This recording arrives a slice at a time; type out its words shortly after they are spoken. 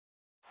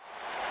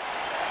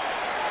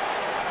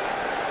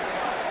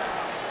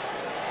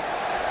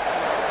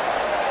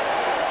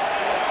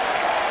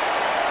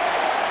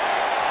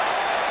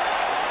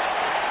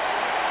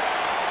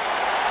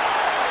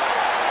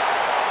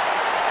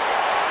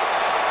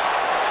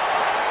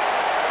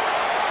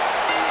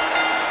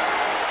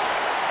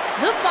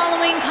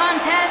following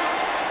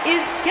contest is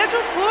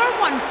scheduled for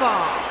one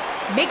fall.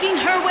 Making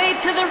her way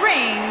to the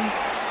ring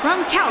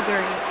from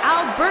Calgary,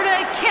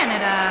 Alberta,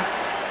 Canada,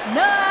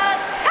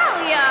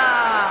 Natalya.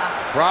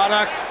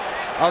 Product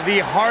of the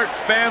Hart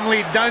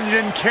family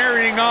dungeon,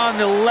 carrying on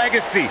the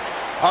legacy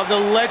of the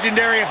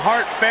legendary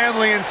Hart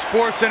family in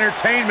sports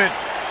entertainment.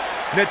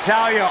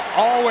 Natalya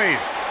always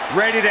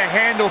ready to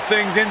handle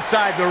things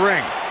inside the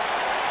ring.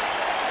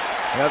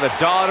 Yeah, the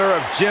daughter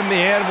of Jim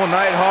the Animal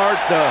Neidhart,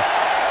 the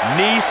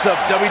niece of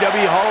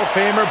WWE Hall of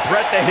Famer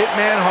Bret the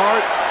Hitman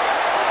Hart.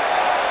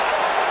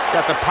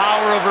 Got the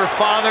power of her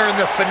father and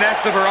the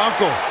finesse of her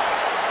uncle.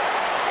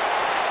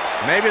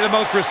 Maybe the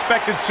most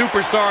respected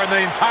superstar in the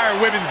entire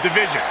women's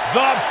division.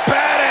 The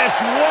baddest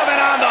woman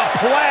on the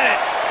planet.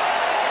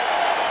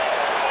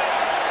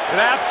 It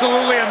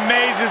absolutely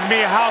amazes me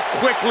how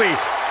quickly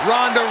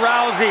Ronda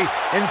Rousey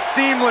and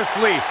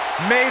seamlessly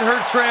made her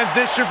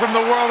transition from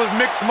the world of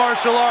mixed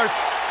martial arts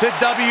to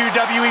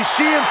WWE.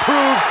 She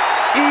improves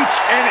each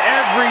and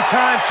every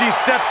time she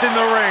steps in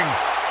the ring.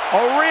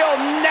 A real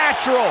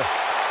natural.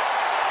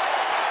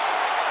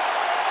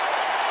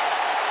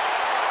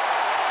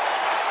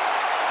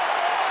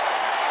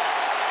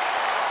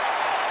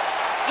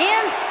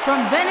 And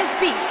from Venice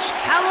Beach,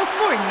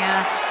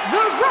 California,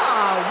 the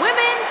Raw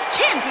Women's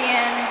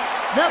Champion,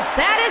 the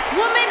baddest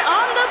woman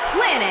on the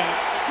planet,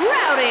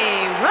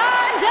 Ronda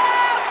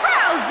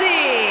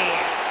Rousey.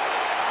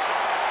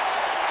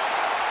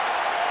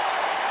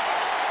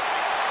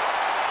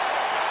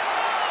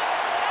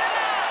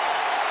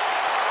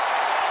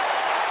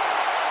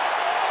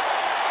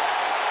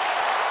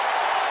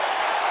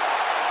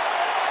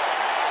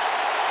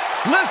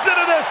 Listen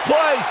to this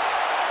place.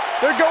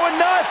 They're going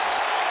nuts.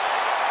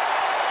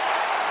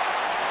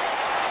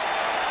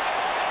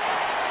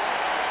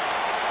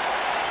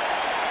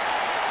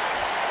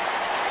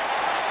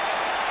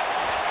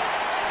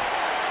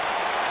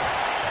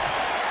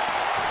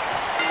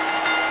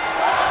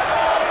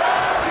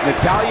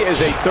 Natalya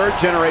is a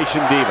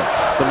third-generation diva.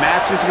 The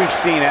matches we've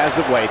seen as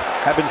of late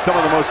have been some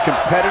of the most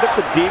competitive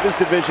the Divas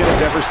division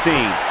has ever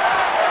seen.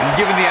 And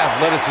given the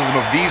athleticism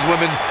of these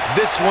women,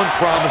 this one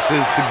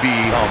promises to be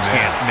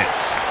can't miss.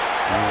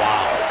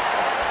 Wow.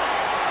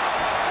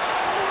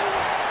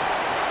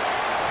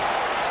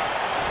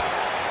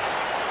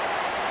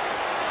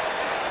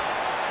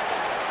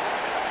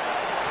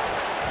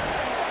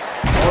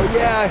 Oh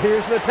yeah,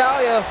 here's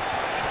Natalya.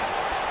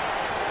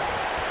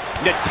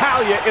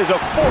 Natalya is a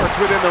force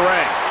within the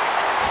ring.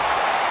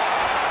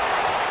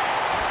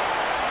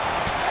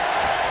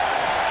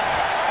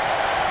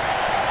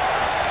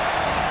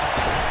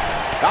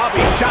 I'll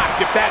be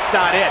shocked if that's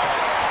not it.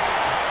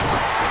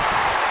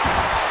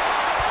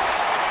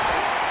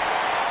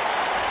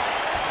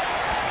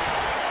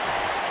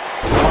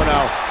 Oh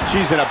no,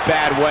 she's in a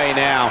bad way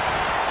now.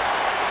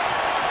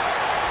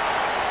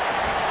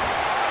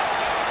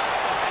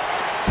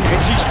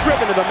 And she's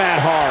driven to the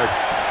mat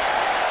hard.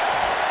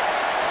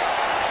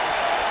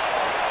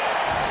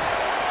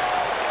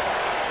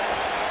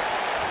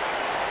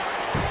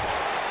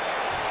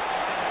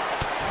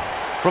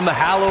 From the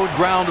hallowed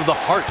ground of the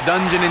Hart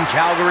Dungeon in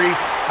Calgary,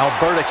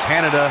 Alberta,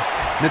 Canada,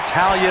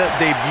 Natalya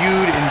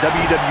debuted in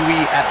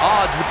WWE at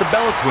odds with the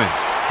Bella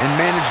Twins and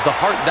managed the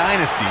Hart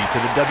Dynasty to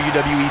the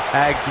WWE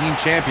Tag Team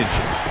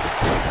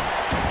Championship.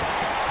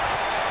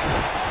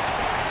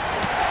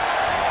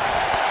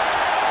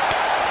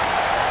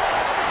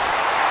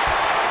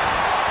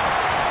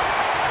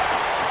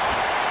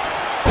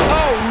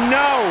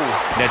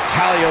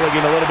 Natalya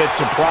looking a little bit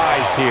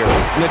surprised here.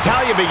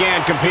 Natalya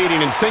began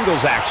competing in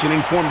singles action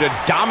and formed a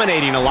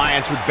dominating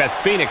alliance with Beth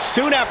Phoenix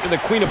soon after the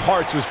Queen of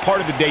Hearts was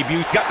part of the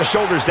debut. Got the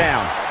shoulders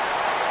down.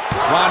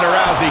 Ronda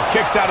Rousey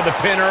kicks out of the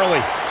pin early.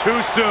 Too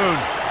soon.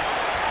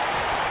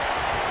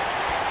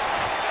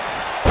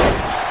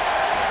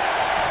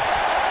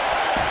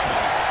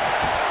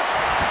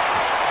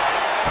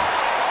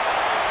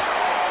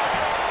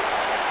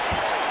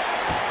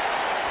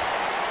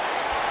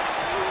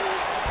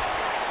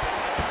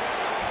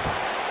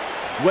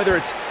 Whether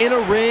it's in a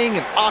ring,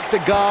 an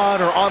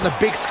octagon, or on the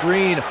big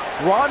screen,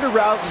 Ronda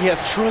Rousey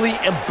has truly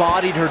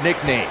embodied her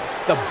nickname,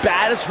 the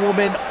baddest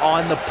woman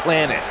on the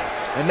planet.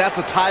 And that's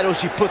a title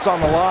she puts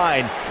on the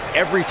line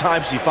every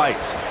time she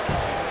fights.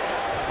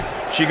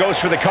 She goes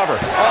for the cover.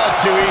 All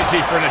too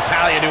easy for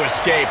Natalya to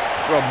escape.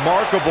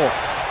 Remarkable.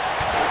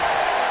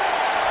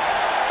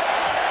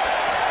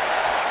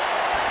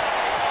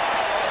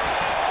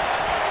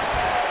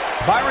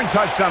 Byron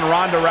touched on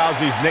Ronda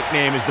Rousey's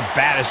nickname as the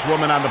baddest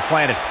woman on the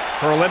planet.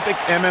 Her Olympic,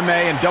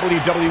 MMA, and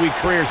WWE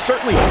careers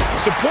certainly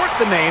support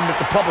the name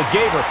that the public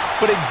gave her,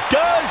 but it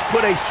does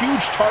put a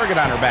huge target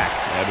on her back.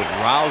 Yeah, but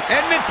Rousey... And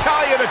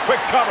Natalya the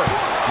quick cover.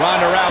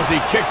 Ronda Rousey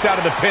kicks out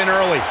of the pin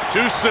early.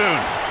 Too soon.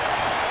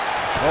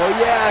 Oh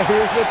yeah,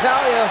 here's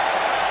Natalya.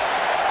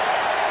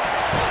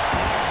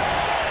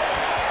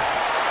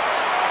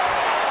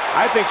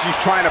 I think she's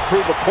trying to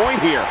prove a point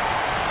here.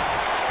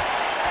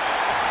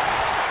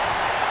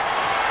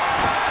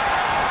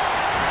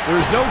 There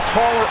is no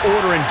taller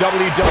order in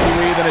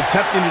WWE than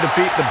attempting to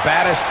defeat the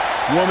baddest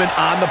woman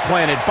on the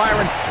planet.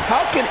 Byron,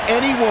 how can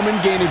any woman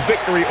gain a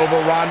victory over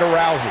Ronda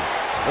Rousey?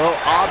 Well,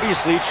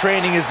 obviously,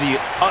 training is the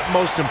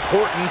utmost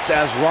importance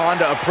as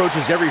Ronda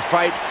approaches every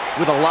fight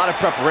with a lot of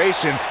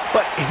preparation.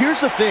 But here's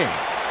the thing.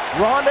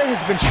 Ronda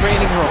has been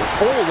training her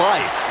whole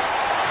life.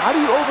 How do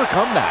you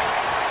overcome that?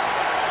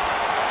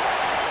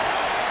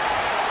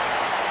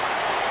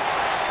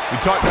 We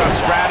talked about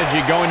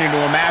strategy going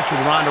into a match with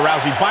Ronda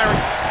Rousey. Byron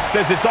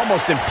says it's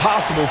almost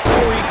impossible.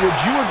 Corey, would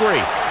you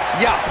agree?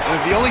 Yeah,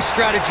 the only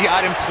strategy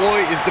I'd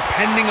employ is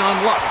depending on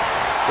luck.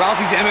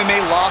 Rousey's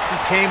MMA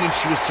losses came when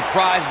she was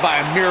surprised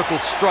by a miracle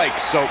strike,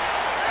 so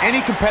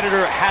any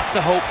competitor has to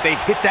hope they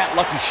hit that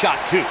lucky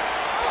shot too.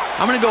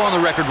 I'm going to go on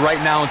the record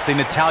right now and say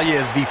Natalya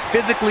is the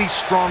physically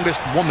strongest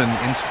woman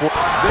in sport.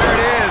 There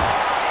it is.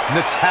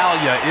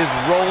 Natalya is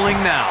rolling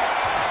now.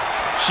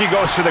 She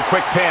goes for the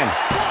quick pin.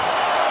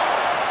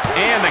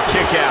 And the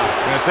kick out.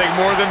 Gonna take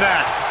more than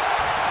that.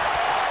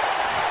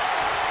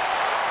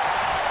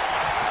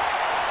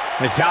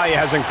 Natalya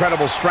has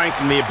incredible strength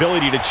and the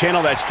ability to channel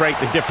that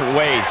strength in different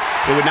ways.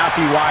 It would not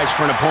be wise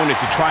for an opponent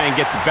to try and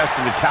get the best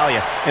of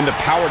Natalya in the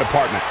power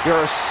department. There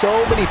are so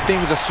many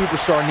things a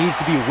superstar needs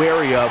to be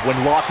wary of when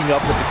locking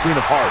up with the Queen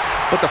of Hearts.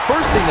 But the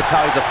first thing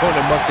Natalya's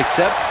opponent must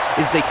accept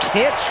is they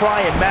can't try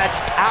and match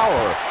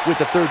power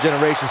with the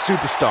third-generation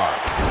superstar.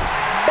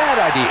 Bad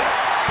idea.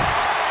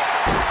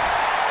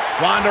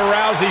 Ronda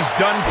Rousey's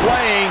done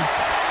playing.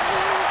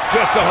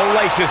 Just a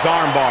hellacious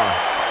armbar.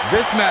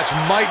 This match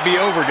might be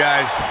over,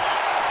 guys.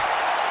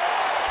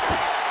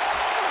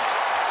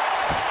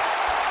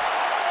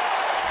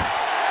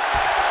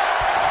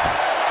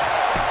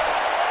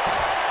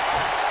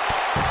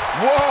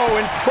 Whoa,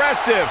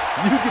 impressive.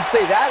 You could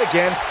say that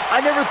again.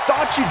 I never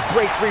thought you'd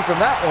break free from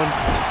that one.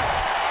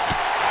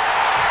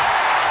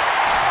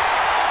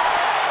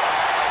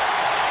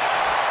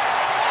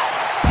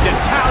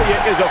 Natalya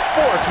is a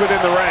force within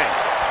the ring.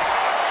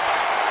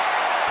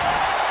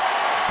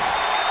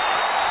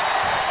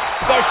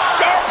 The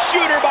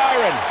sharpshooter,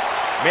 Byron.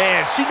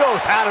 Man, she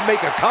knows how to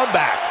make a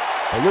comeback.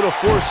 A little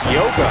forced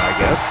yoga, I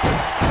guess.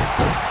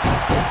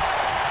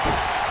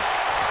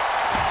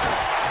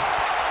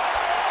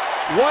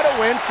 What a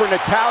win for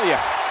Natalya.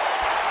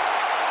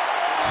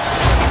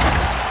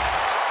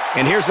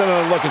 And here's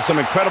another look at some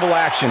incredible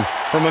action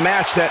from a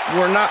match that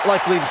we're not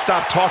likely to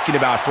stop talking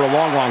about for a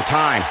long, long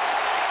time.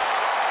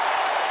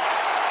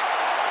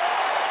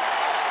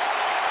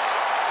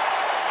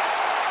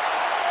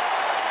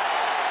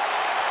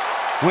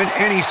 When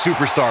any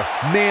superstar,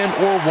 man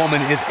or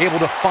woman, is able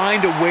to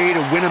find a way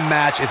to win a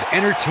match as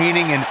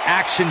entertaining and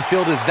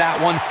action-filled as that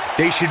one,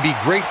 they should be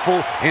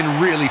grateful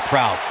and really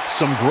proud.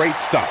 Some great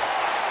stuff.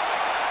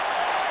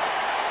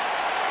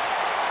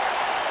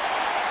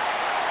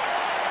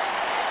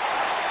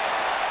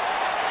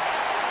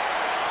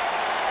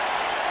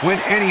 When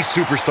any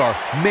superstar,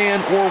 man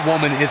or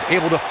woman, is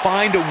able to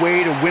find a way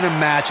to win a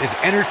match as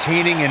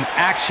entertaining and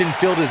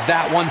action-filled as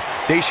that one,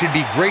 they should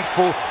be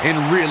grateful and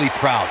really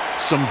proud.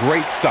 Some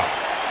great stuff.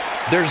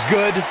 There's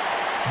good,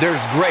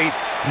 there's great,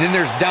 and then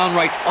there's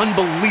downright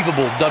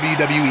unbelievable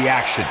WWE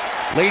action.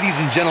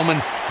 Ladies and gentlemen,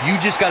 you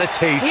just got a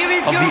taste Here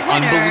is of your the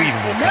winner,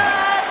 unbelievable kind.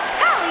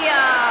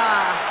 Natalya!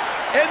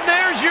 And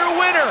there's your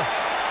winner.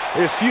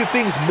 There's few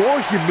things more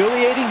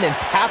humiliating than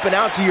tapping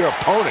out to your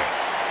opponent.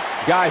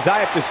 Guys, I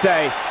have to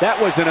say, that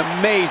was an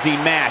amazing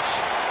match.